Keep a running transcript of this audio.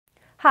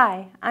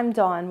Hi, I'm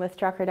Dawn with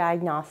Drucker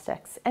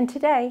Diagnostics, and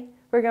today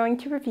we're going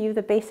to review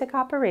the basic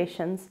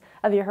operations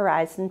of your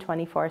Horizon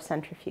 24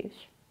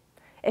 centrifuge.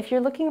 If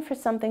you're looking for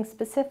something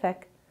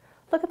specific,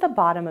 look at the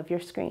bottom of your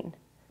screen.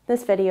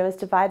 This video is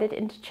divided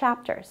into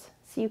chapters,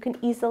 so you can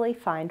easily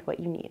find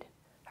what you need.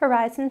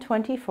 Horizon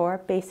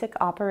 24 Basic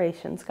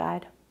Operations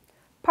Guide.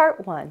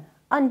 Part 1.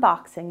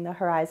 Unboxing the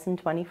Horizon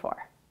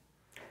 24.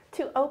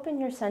 To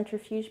open your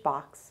centrifuge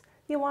box,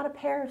 you'll want a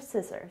pair of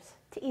scissors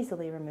to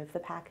easily remove the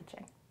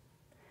packaging.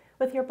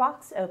 With your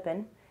box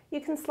open,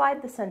 you can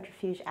slide the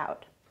centrifuge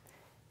out.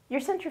 Your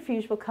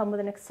centrifuge will come with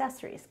an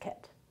accessories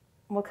kit.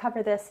 We'll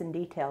cover this in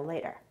detail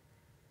later.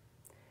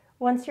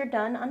 Once you're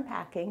done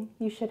unpacking,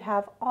 you should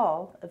have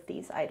all of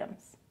these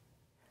items.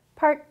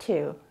 Part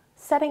 2.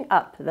 Setting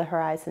up the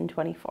Horizon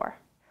 24.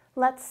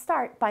 Let's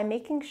start by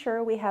making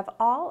sure we have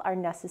all our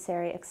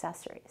necessary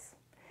accessories.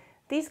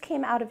 These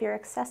came out of your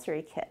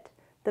accessory kit,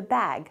 the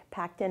bag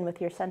packed in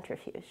with your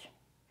centrifuge.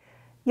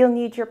 You'll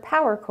need your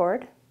power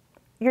cord,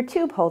 your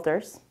tube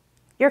holders,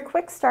 your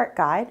quick start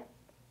guide,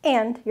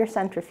 and your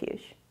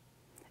centrifuge.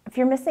 If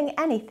you're missing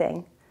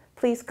anything,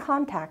 please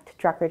contact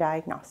Drucker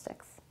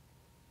Diagnostics.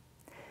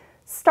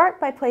 Start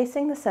by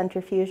placing the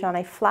centrifuge on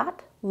a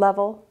flat,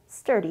 level,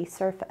 sturdy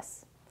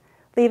surface.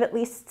 Leave at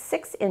least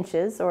 6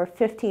 inches or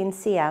 15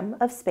 cm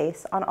of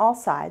space on all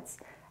sides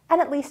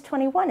and at least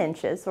 21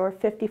 inches or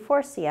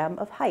 54 cm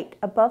of height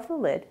above the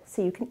lid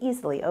so you can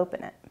easily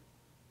open it.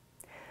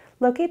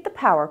 Locate the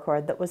power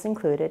cord that was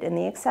included in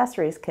the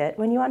accessories kit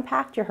when you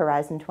unpacked your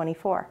Horizon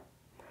 24.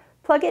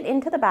 Plug it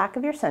into the back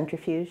of your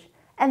centrifuge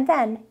and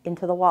then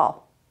into the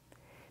wall.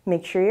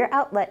 Make sure your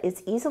outlet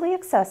is easily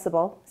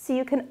accessible so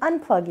you can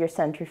unplug your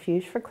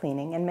centrifuge for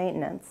cleaning and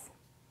maintenance.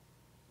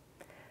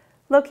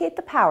 Locate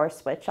the power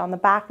switch on the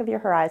back of your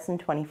Horizon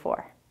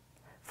 24.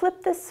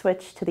 Flip this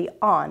switch to the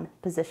on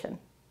position.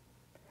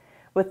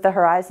 With the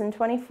Horizon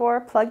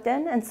 24 plugged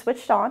in and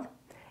switched on,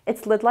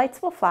 its lid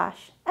lights will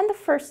flash and the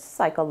first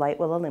cycle light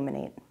will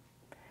illuminate.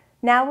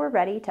 Now we're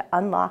ready to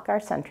unlock our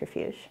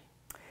centrifuge.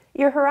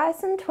 Your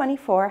Horizon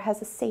 24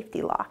 has a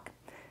safety lock.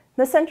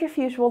 The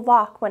centrifuge will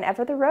lock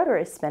whenever the rotor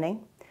is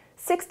spinning,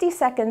 60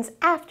 seconds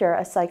after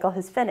a cycle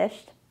has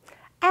finished,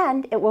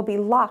 and it will be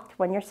locked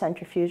when your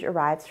centrifuge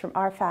arrives from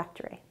our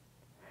factory.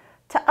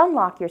 To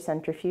unlock your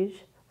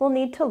centrifuge, we'll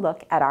need to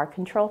look at our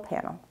control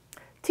panel.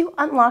 To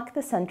unlock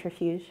the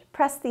centrifuge,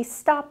 press the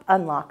Stop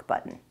Unlock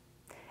button.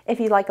 If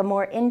you'd like a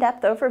more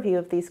in-depth overview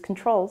of these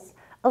controls,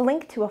 a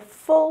link to a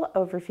full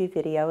overview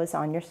video is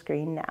on your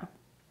screen now.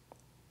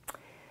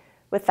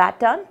 With that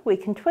done, we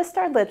can twist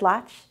our lid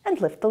latch and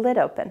lift the lid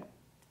open.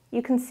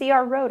 You can see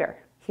our rotor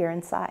here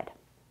inside.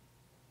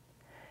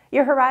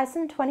 Your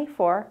Horizon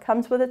 24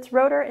 comes with its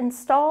rotor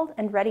installed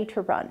and ready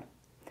to run.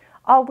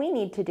 All we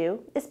need to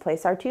do is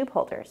place our tube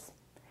holders.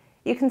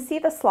 You can see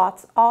the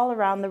slots all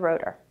around the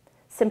rotor.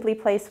 Simply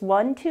place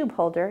one tube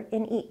holder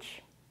in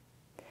each.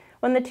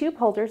 When the tube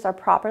holders are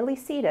properly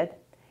seated,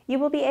 you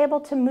will be able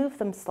to move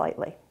them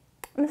slightly.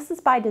 And this is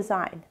by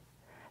design.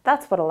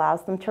 That's what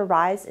allows them to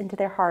rise into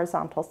their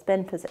horizontal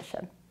spin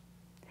position.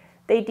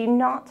 They do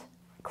not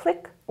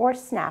click or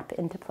snap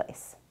into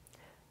place.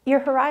 Your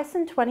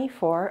Horizon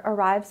 24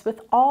 arrives with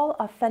all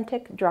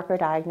authentic Drucker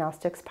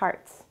Diagnostics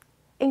parts,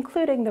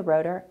 including the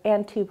rotor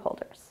and tube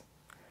holders.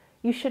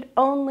 You should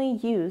only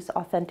use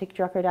authentic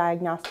Drucker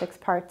Diagnostics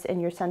parts in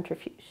your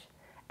centrifuge,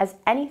 as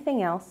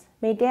anything else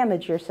may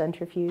damage your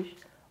centrifuge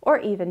or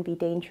even be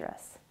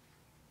dangerous.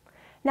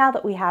 Now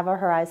that we have our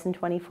Horizon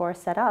 24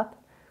 set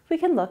up, we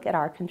can look at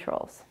our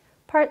controls.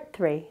 Part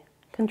 3.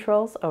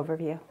 Controls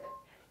Overview.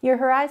 Your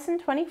Horizon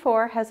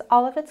 24 has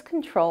all of its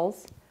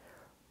controls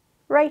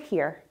right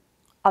here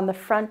on the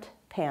front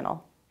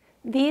panel.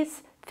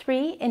 These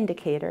 3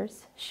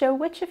 indicators show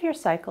which of your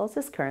cycles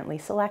is currently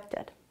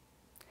selected.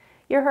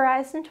 Your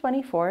Horizon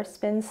 24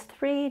 spins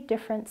 3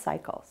 different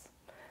cycles.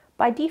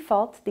 By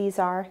default, these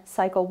are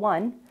Cycle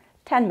 1,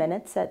 10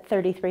 minutes at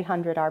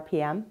 3,300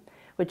 RPM,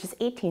 which is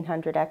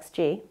 1,800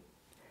 XG.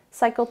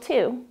 Cycle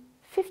 2,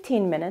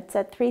 15 minutes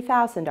at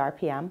 3,000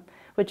 RPM,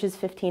 which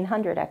is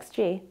 1,500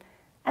 XG.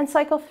 And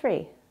Cycle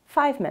 3,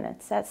 5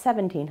 minutes at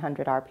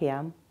 1,700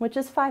 RPM, which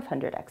is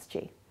 500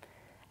 XG.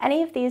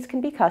 Any of these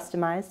can be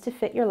customized to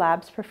fit your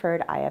lab's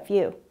preferred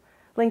IFU.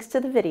 Links to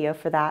the video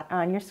for that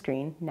are on your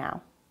screen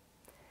now.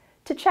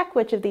 To check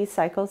which of these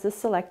cycles is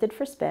selected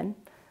for spin,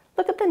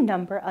 look at the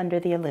number under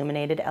the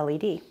illuminated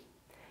LED.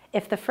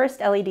 If the first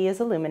LED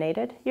is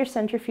illuminated, your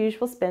centrifuge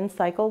will spin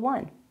Cycle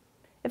 1.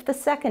 If the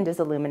second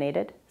is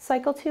illuminated,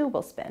 Cycle 2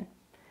 will spin.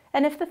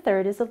 And if the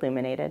third is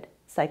illuminated,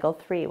 Cycle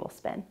 3 will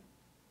spin.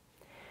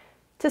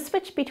 To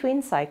switch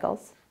between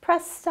cycles,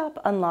 press Stop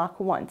Unlock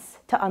once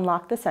to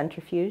unlock the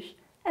centrifuge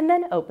and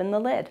then open the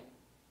lid.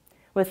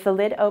 With the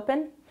lid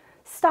open,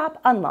 Stop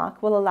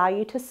Unlock will allow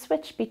you to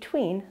switch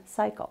between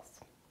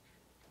cycles.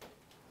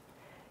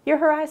 Your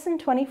Horizon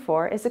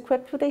 24 is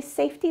equipped with a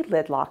safety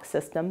lid lock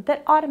system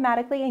that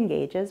automatically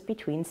engages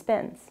between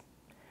spins.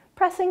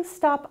 Pressing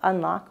Stop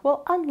Unlock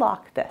will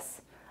unlock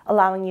this,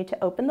 allowing you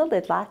to open the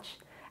lid latch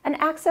and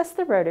access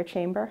the rotor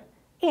chamber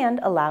and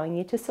allowing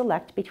you to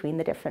select between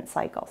the different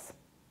cycles.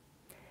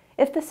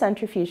 If the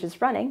centrifuge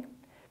is running,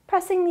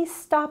 pressing the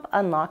Stop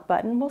Unlock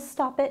button will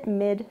stop it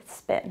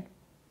mid-spin.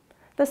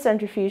 The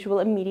centrifuge will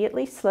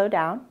immediately slow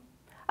down,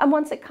 and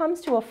once it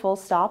comes to a full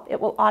stop, it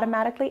will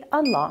automatically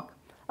unlock,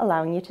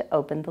 allowing you to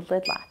open the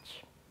lid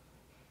latch.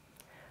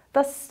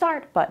 The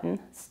Start button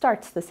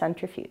starts the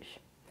centrifuge.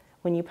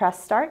 When you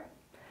press Start,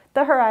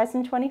 the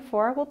Horizon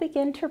 24 will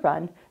begin to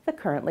run the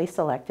currently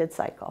selected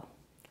cycle.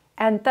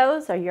 And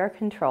those are your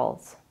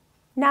controls.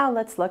 Now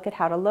let's look at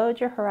how to load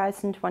your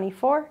Horizon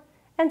 24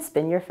 and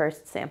spin your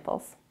first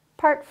samples.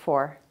 Part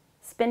 4,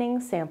 Spinning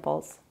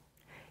Samples.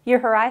 Your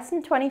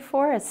Horizon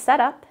 24 is set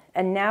up,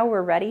 and now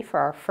we're ready for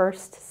our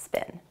first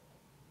spin.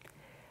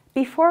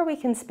 Before we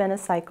can spin a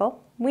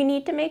cycle, we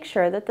need to make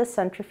sure that the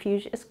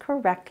centrifuge is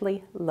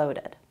correctly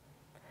loaded.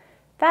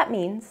 That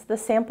means the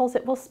samples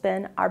it will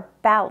spin are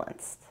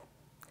balanced.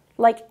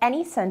 Like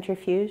any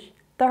centrifuge,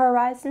 the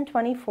Horizon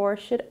 24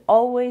 should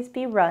always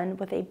be run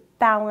with a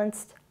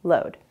balanced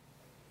load.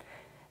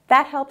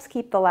 That helps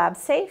keep the lab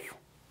safe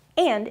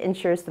and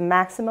ensures the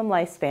maximum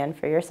lifespan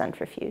for your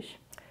centrifuge.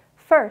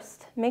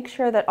 First, make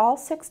sure that all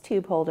 6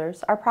 tube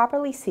holders are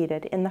properly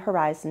seated in the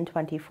Horizon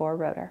 24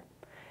 rotor.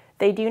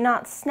 They do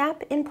not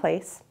snap in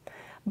place,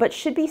 but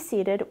should be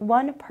seated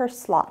 1 per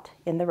slot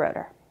in the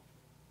rotor.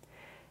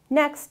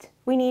 Next,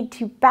 we need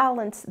to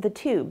balance the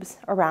tubes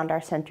around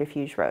our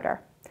centrifuge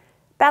rotor.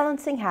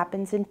 Balancing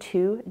happens in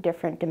 2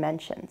 different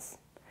dimensions.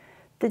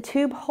 The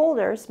tube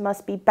holders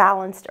must be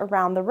balanced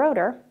around the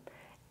rotor,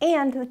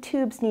 and the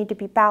tubes need to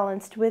be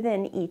balanced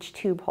within each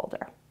tube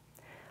holder.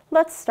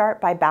 Let's start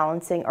by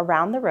balancing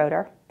around the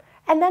rotor,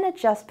 and then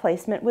adjust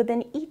placement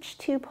within each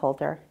tube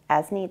holder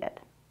as needed.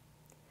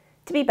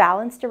 To be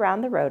balanced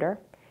around the rotor,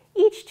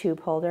 each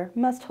tube holder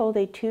must hold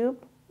a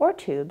tube or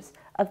tubes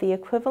of the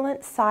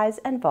equivalent size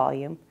and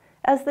volume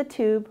as the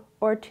tube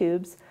or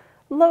tubes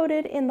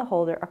loaded in the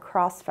holder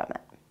across from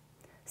it.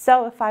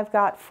 So if I've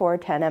got 4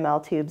 10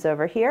 ml tubes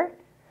over here,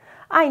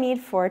 I need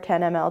 4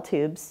 10 ml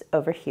tubes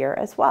over here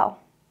as well.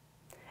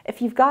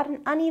 If you've got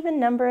an uneven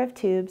number of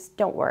tubes,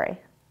 don't worry.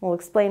 We'll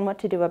explain what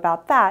to do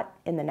about that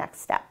in the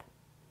next step.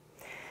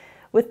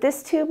 With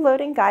this tube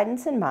loading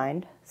guidance in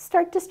mind,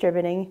 start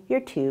distributing your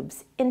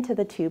tubes into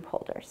the tube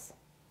holders.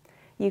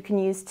 You can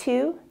use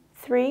 2,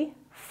 3,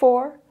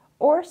 4,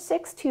 or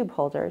 6 tube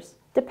holders,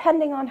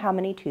 depending on how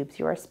many tubes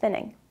you are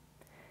spinning.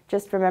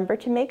 Just remember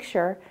to make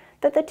sure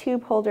that the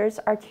tube holders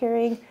are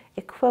carrying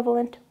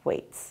equivalent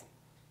weights.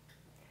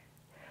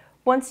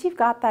 Once you've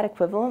got that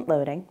equivalent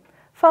loading,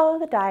 follow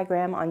the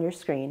diagram on your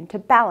screen to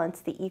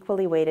balance the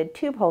equally weighted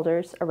tube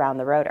holders around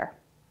the rotor.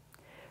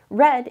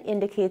 Red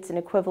indicates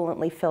an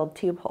equivalently filled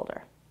tube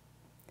holder.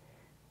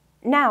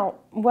 Now,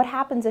 what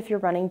happens if you're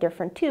running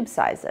different tube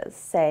sizes,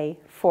 say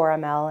 4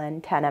 ml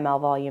and 10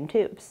 ml volume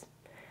tubes?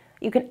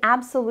 You can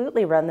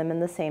absolutely run them in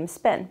the same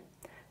spin.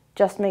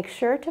 Just make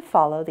sure to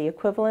follow the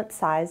equivalent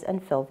size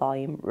and fill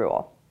volume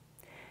rule.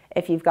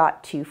 If you've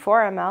got 2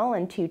 4 ml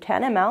and 2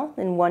 10 ml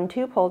in one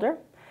tube holder,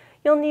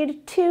 you'll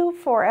need 2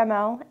 4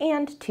 ml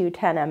and 2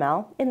 10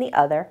 ml in the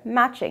other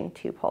matching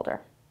tube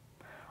holder.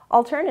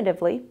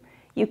 Alternatively,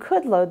 you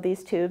could load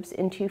these tubes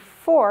into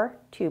 4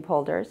 tube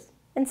holders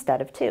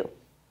instead of 2.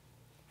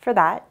 For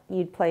that,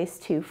 you'd place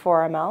 2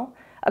 4 ml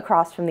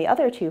across from the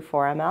other 2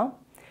 4 ml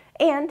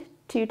and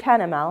 2 10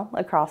 ml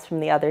across from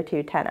the other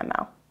 2 10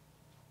 ml.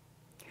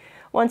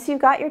 Once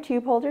you've got your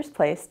tube holders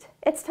placed,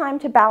 it's time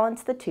to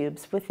balance the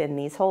tubes within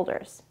these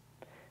holders.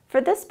 For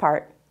this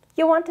part,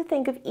 you'll want to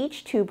think of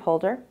each tube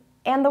holder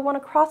and the one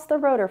across the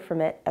rotor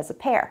from it as a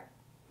pair.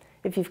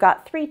 If you've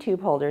got 3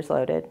 tube holders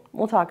loaded,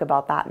 we'll talk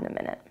about that in a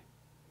minute.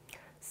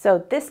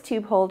 So this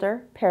tube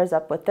holder pairs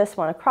up with this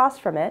one across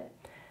from it,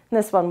 and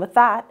this one with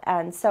that,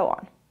 and so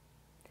on.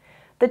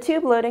 The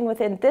tube loading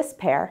within this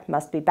pair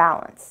must be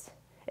balanced.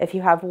 If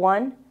you have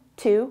 1,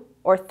 2,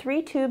 or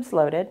 3 tubes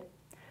loaded,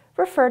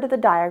 refer to the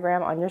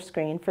diagram on your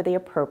screen for the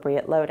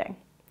appropriate loading.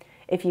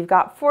 If you've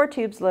got 4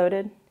 tubes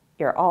loaded,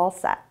 you're all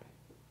set.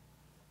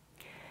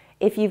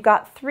 If you've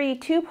got 3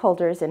 tube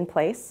holders in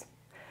place,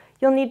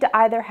 you'll need to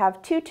either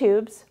have 2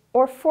 tubes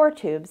or 4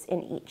 tubes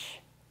in each.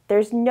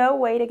 There's no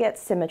way to get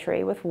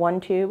symmetry with 1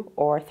 tube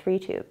or 3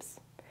 tubes.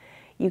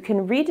 You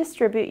can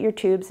redistribute your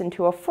tubes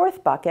into a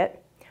 4th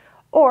bucket,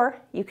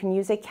 or you can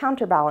use a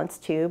counterbalance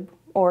tube,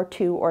 or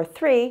 2 or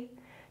 3,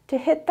 to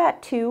hit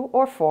that 2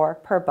 or 4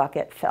 per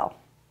bucket fill.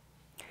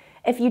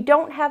 If you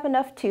don't have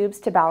enough tubes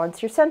to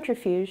balance your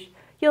centrifuge,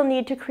 you'll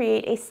need to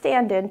create a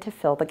stand-in to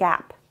fill the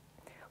gap.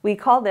 We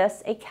call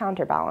this a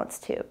counterbalance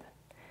tube.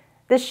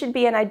 This should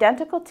be an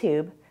identical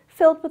tube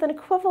filled with an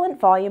equivalent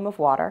volume of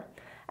water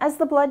as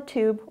the blood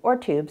tube or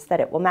tubes that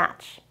it will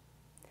match.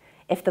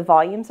 If the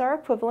volumes are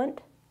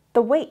equivalent,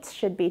 the weights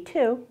should be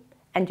too,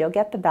 and you'll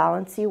get the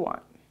balance you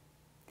want.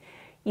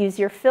 Use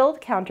your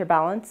filled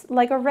counterbalance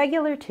like a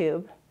regular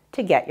tube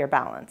to get your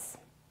balance.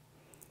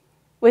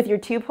 With your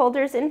tube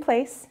holders in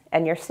place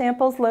and your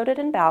samples loaded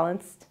and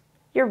balanced,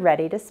 you're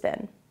ready to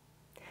spin.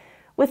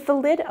 With the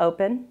lid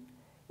open,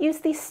 use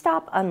the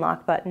Stop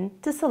Unlock button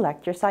to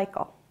select your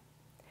cycle.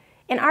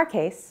 In our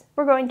case,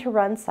 we're going to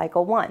run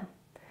cycle 1.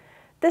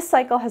 This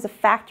cycle has a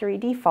factory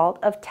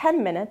default of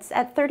 10 minutes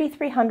at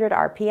 3,300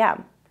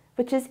 RPM,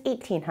 which is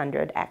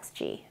 1,800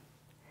 xg.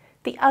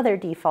 The other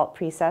default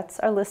presets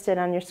are listed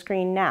on your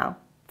screen now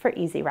for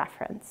easy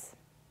reference.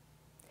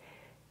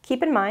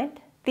 Keep in mind,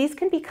 these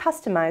can be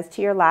customized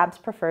to your lab's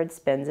preferred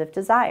spins if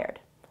desired,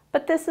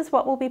 but this is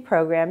what will be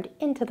programmed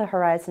into the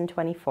Horizon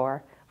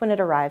 24 when it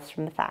arrives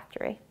from the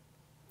factory.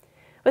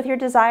 With your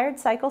desired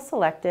cycle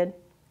selected,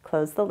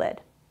 close the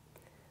lid.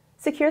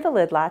 Secure the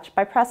lid latch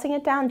by pressing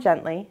it down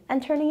gently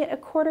and turning it a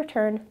quarter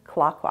turn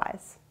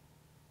clockwise.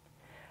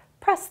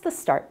 Press the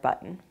Start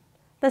button.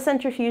 The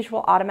centrifuge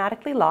will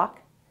automatically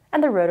lock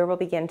and the rotor will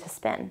begin to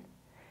spin,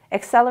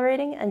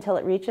 accelerating until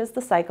it reaches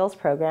the cycle's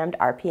programmed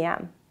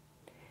RPM.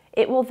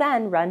 It will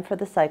then run for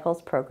the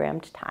cycle's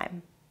programmed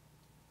time.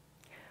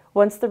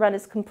 Once the run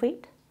is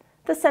complete,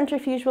 the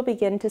centrifuge will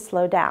begin to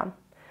slow down,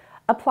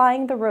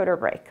 applying the rotor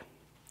brake.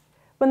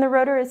 When the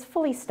rotor is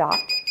fully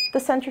stopped, the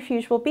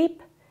centrifuge will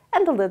beep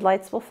and the lid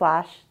lights will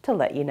flash to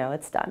let you know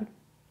it's done.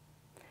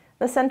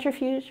 The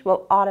centrifuge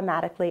will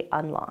automatically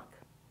unlock.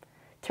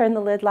 Turn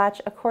the lid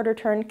latch a quarter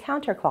turn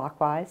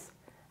counterclockwise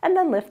and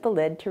then lift the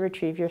lid to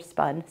retrieve your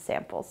spun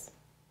samples.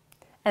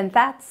 And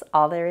that's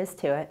all there is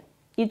to it.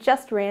 You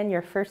just ran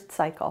your first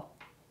cycle.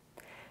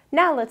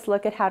 Now let's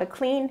look at how to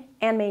clean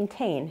and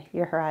maintain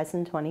your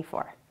Horizon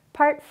 24.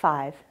 Part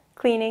 5,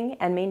 Cleaning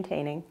and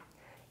Maintaining.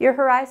 Your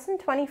Horizon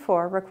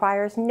 24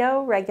 requires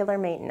no regular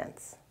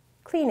maintenance.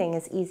 Cleaning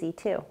is easy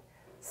too.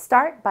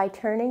 Start by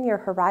turning your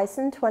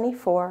Horizon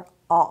 24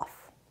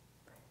 off.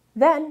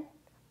 Then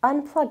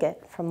unplug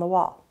it from the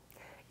wall.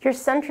 Your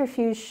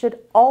centrifuge should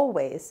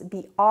always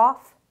be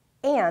off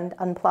and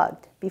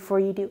unplugged before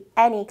you do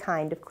any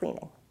kind of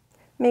cleaning.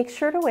 Make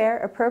sure to wear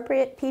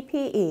appropriate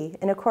PPE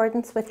in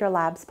accordance with your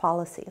lab's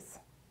policies.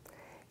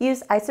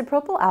 Use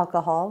isopropyl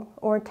alcohol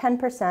or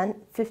 10%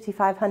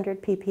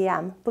 5500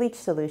 ppm bleach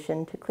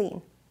solution to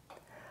clean.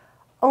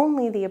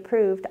 Only the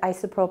approved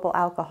isopropyl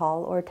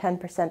alcohol or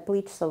 10%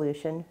 bleach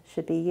solution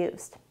should be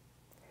used.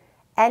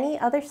 Any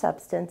other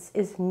substance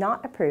is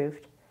not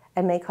approved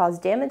and may cause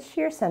damage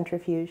to your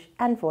centrifuge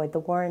and void the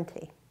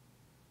warranty.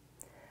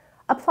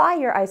 Apply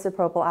your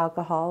isopropyl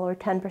alcohol or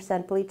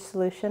 10% bleach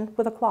solution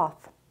with a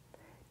cloth.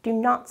 Do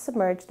not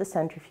submerge the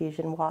centrifuge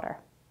in water.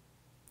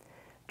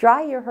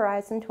 Dry your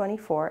Horizon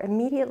 24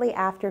 immediately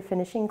after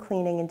finishing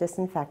cleaning and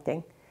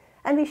disinfecting,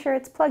 and be sure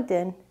it's plugged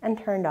in and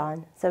turned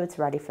on so it's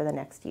ready for the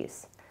next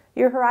use.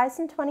 Your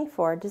Horizon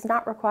 24 does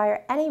not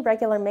require any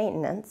regular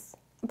maintenance,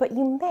 but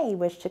you may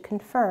wish to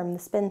confirm the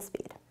spin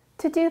speed.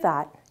 To do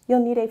that,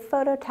 you'll need a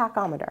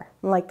phototachometer,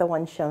 like the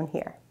one shown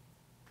here.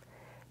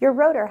 Your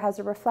rotor has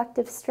a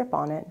reflective strip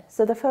on it,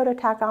 so the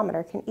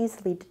phototachometer can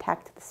easily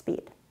detect the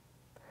speed.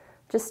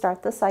 Just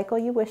start the cycle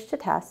you wish to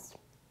test,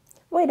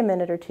 wait a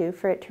minute or two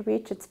for it to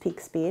reach its peak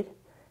speed,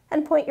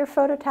 and point your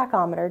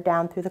phototachometer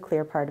down through the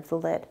clear part of the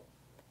lid.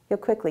 You'll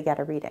quickly get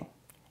a reading.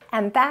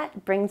 And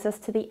that brings us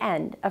to the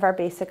end of our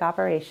basic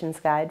operations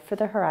guide for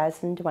the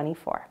Horizon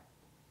 24.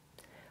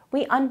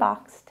 We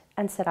unboxed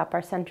and set up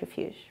our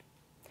centrifuge.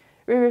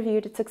 We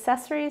reviewed its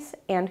accessories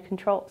and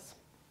controls.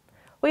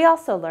 We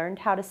also learned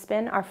how to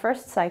spin our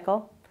first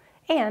cycle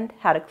and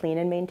how to clean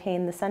and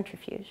maintain the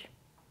centrifuge.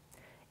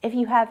 If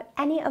you have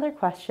any other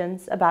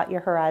questions about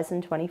your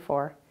Horizon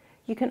 24,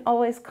 you can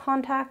always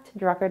contact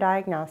Drucker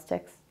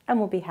Diagnostics and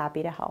we'll be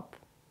happy to help.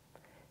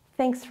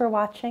 Thanks for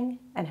watching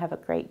and have a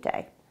great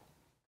day.